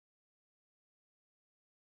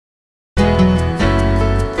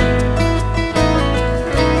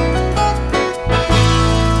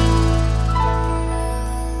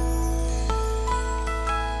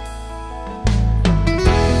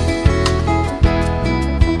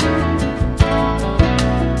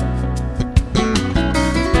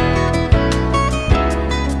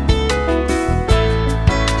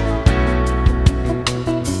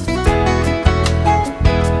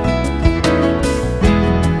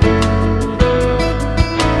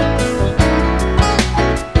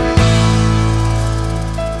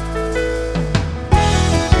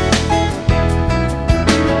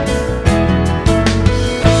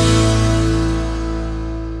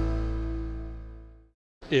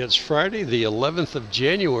It's Friday, the 11th of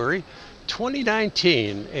January,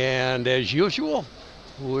 2019, and as usual,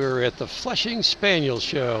 we're at the Flushing Spaniel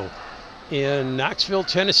Show in Knoxville,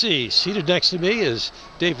 Tennessee. Seated next to me is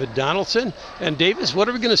David Donaldson. And Davis, what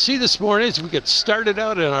are we going to see this morning as we get started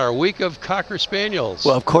out in our week of Cocker Spaniels?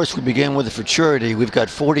 Well, of course, we begin with the Futurity. We've got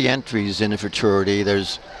 40 entries in the Futurity.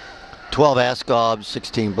 There's 12 Ascobs,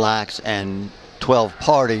 16 blacks, and 12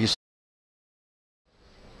 parties.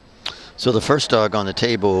 So the first dog on the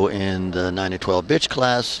table in the 9 to 12 bitch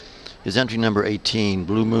class is entry number 18,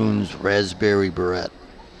 Bleumoon's Raspberry Beret.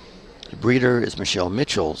 The breeder is Michelle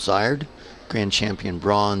Mitchell, sired, Grand Champion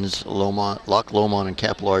Bronze, Loch Lomond and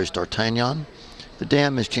Capillary's D'Artagnan. The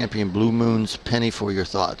dam is Champion Bleumoon's Penny for Your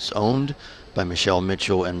Thoughts, owned by Michelle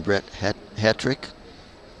Mitchell and Brett Hattrick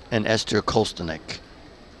and Esther Kolstanek.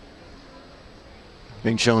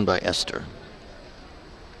 Being shown by Esther.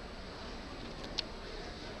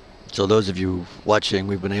 So those of you watching,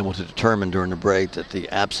 we've been able to determine during the break that the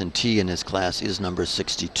absentee in this class is number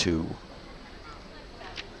 62.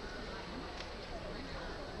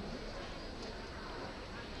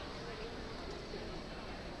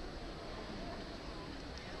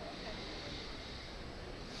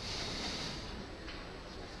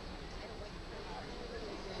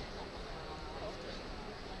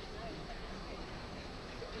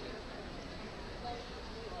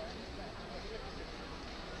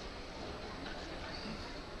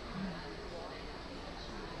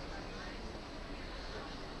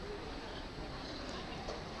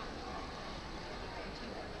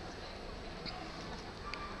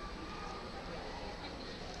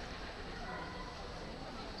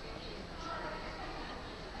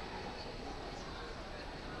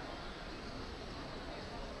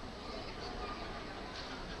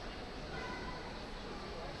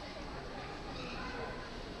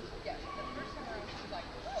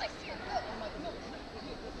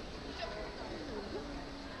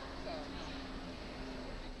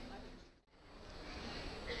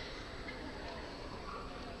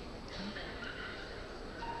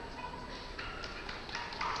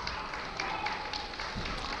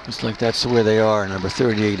 Looks like that's the way they are. Number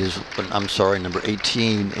 38 is, I'm sorry, number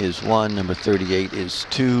 18 is 1, number 38 is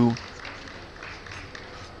 2.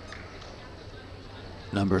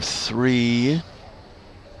 Number 3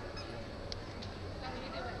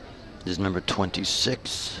 is number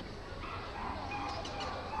 26.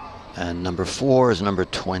 And number 4 is number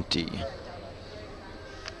 20.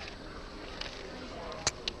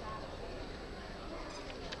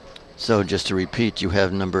 So just to repeat, you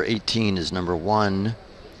have number 18 is number 1.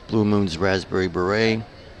 Bleumoon's Raspberry Beret.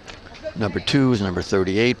 Number 2 is number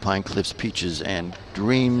 38, Pine Cliff's Peaches and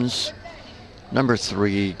Dreams. Number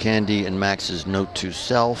 3, Candy and Max's Note to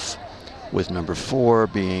Self, with number 4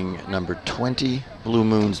 being number 20,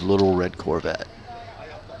 Bleumoon's Little Red Corvette.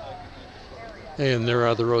 And there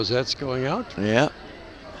are the rosettes going out. Yeah.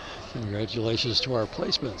 Congratulations to our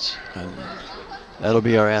placements. That'll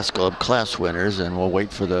be our Ask Club class winners, and we'll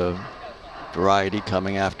wait for the variety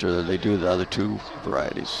coming after they do the other two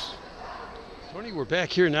varieties. Tony, we're back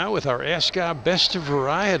here now with our ASCOB Best of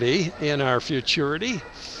Variety in our Futurity.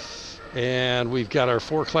 And we've got our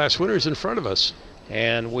 4 class winners in front of us.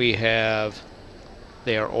 And we have,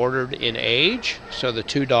 they are ordered in age. So the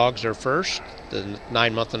 2 dogs are first, the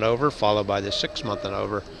 9-month and over, followed by the 6-month and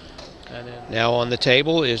over. Now on the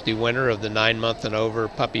table is the winner of the 9-month and over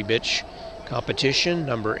puppy bitch competition,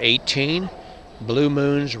 number 18.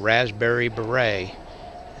 Bleumoon's Raspberry Beret.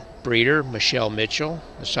 Breeder, Michelle Mitchell.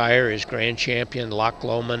 The sire is Grand Champion Loch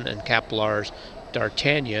Lomond and Capillary's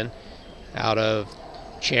D'Artagnan, out of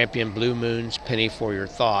Champion Bleumoon's Penny for Your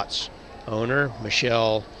Thoughts. Owner,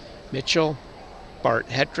 Michelle Mitchell, Bart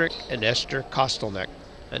Hattrick, and Esther Kostelnik.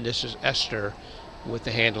 And this is Esther with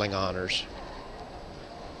the handling honors.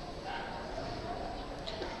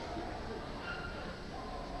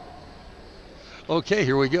 Okay,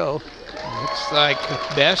 here we go. Looks like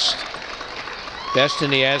best in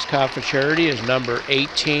the ASCOB Futurity is number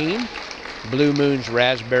 18, Bleumoon's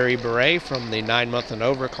Raspberry Beret from the 9-month and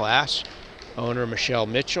over class. Owner Michelle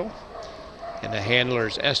Mitchell, and the handler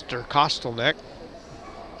is Esther Kostelnik,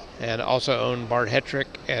 and also owned Bart Hattrick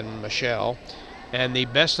and Michelle. And the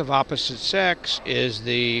best of opposite sex is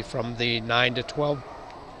from the 9 to 12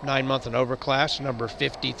 9-month and over class, number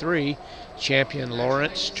 53, Champion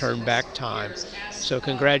Lawrence, Turn Back Time. So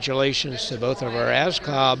congratulations to both of our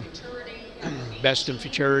ASCOB, Best in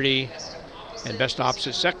Futurity, and Best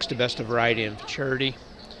Opposite Sex to Best of Variety in Futurity.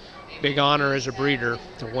 Big honor as a breeder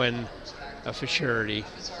to win a Futurity.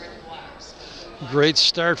 Great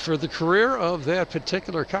start for the career of that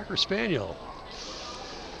particular Cocker Spaniel.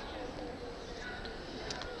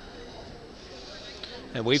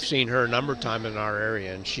 And we've seen her a number of times in our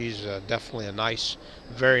area, and she's definitely a nice,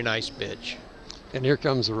 very nice bitch. And here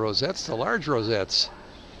comes the rosettes, the large rosettes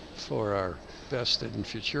for our best in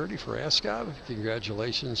futurity for ASCOB.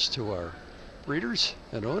 Congratulations to our breeders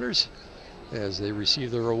and owners as they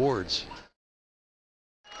receive their awards.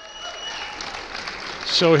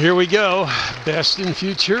 So here we go, best in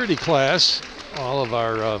futurity class. All of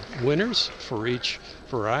our winners for each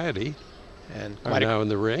variety And are now in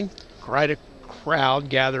the ring. Quite a crowd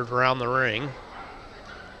gathered around the ring.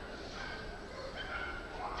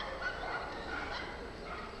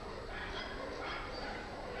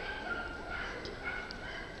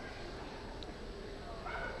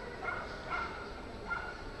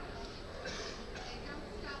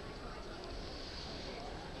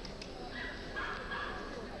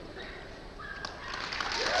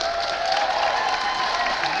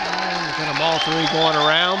 All three going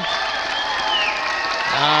around.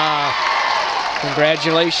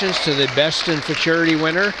 Congratulations to the best in futurity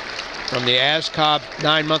winner from the ASCOB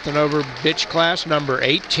 9-month and over bitch class, number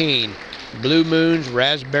 18, Bleumoon's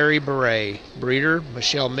Raspberry Beret. Breeder,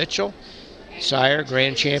 Michelle Mitchell. Sire,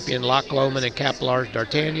 Grand Champion, Loch Lomond and Capillar's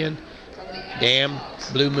D'Artagnan. Dam,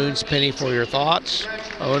 Bleumoon's Penny for Your Thoughts.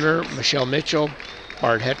 Owner, Michelle Mitchell,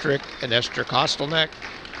 Bart Hetrick, and Esther Kostelneck.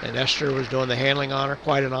 And Esther was doing the handling honor,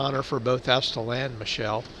 quite an honor for both Estelle and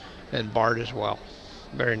Michelle, and Bart as well.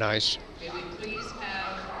 Very nice.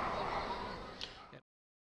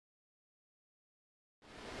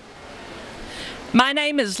 My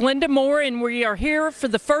name is Linda Moore, and we are here for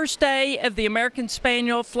the first day of the American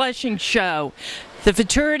Spaniel Flushing Show. The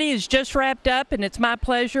futurity is just wrapped up, and it's my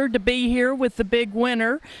pleasure to be here with the big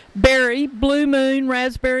winner, Bleumoon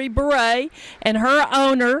Raspberry Beret, and her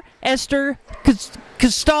owner, Esther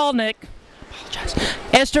Kostelneck.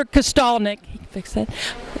 Esther Kostelneck, he can fix that.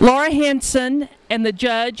 Laura Henson, and the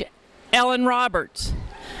judge, Ellen Roberts.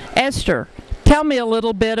 Esther, tell me a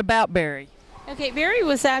little bit about Barry. Okay, Barry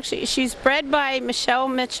was she's bred by Michelle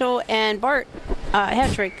Mitchell and Bart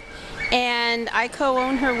Hetrick, and I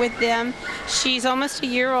co-own her with them. She's almost a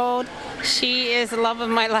year old. She is the love of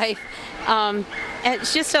my life. And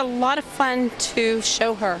it's just a lot of fun to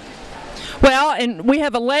show her. Well, and we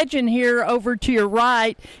have a legend here over to your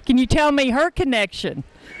right. Can you tell me her connection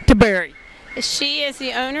to Barry? She is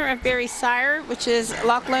the owner of Barry's sire, which is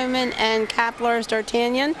Loch Lomond and Capillar's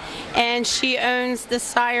D'Artagnan, and she owns the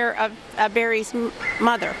sire of Barry's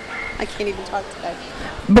mother. I can't even talk today.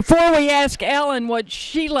 Before we ask Ellen what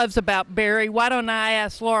she loves about Barry, why don't I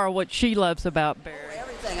ask Laura what she loves about Barry?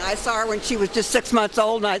 Everything. I saw her when she was just 6 months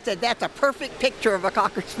old, and I said, that's a perfect picture of a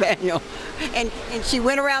Cocker Spaniel. And she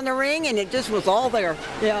went around the ring, and it just was all there.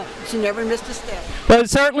 Yeah, she never missed a step. Well, it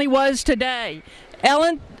certainly was today.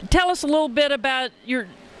 Ellen, tell us a little bit about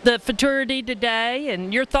the futurity today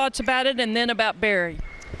and your thoughts about it, and then about Barry.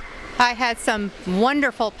 I had some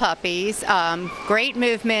wonderful puppies, great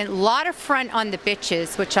movement, a lot of front on the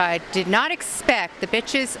bitches, which I did not expect. The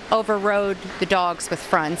bitches overrode the dogs with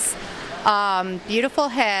fronts. Beautiful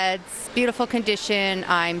heads, beautiful condition.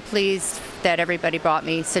 I'm pleased that everybody brought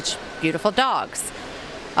me such beautiful dogs.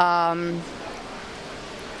 The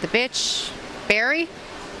bitch, Barry,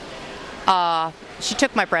 she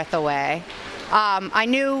took my breath away. I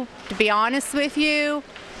knew, to be honest with you,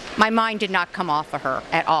 my mind did not come off of her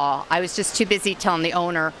at all. I was just too busy telling the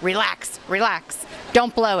owner, relax, relax,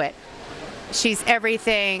 don't blow it. She's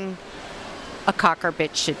everything a Cocker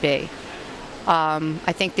bitch should be.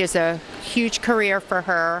 I think there's a huge career for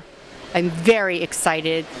her. I'm very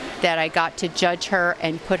excited that I got to judge her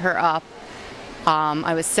and put her up.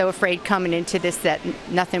 I was so afraid coming into this that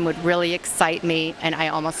nothing would really excite me, and I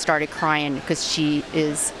almost started crying because she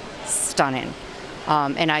is stunning.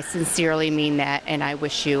 And I sincerely mean that, and I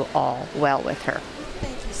wish you all well with her.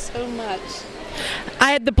 Thank you so much.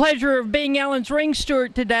 I had the pleasure of being Ellen's ring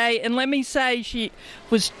steward today, and let me say she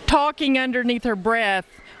was talking underneath her breath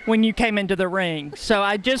when you came into the ring. So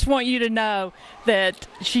I just want you to know that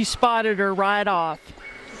she spotted her right off.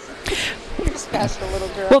 Special little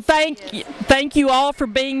girl. Well, thank you all for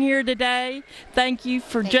being here today. Thank you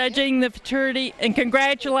for judging the futurity, and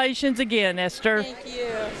congratulations again, Esther. Thank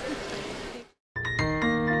you.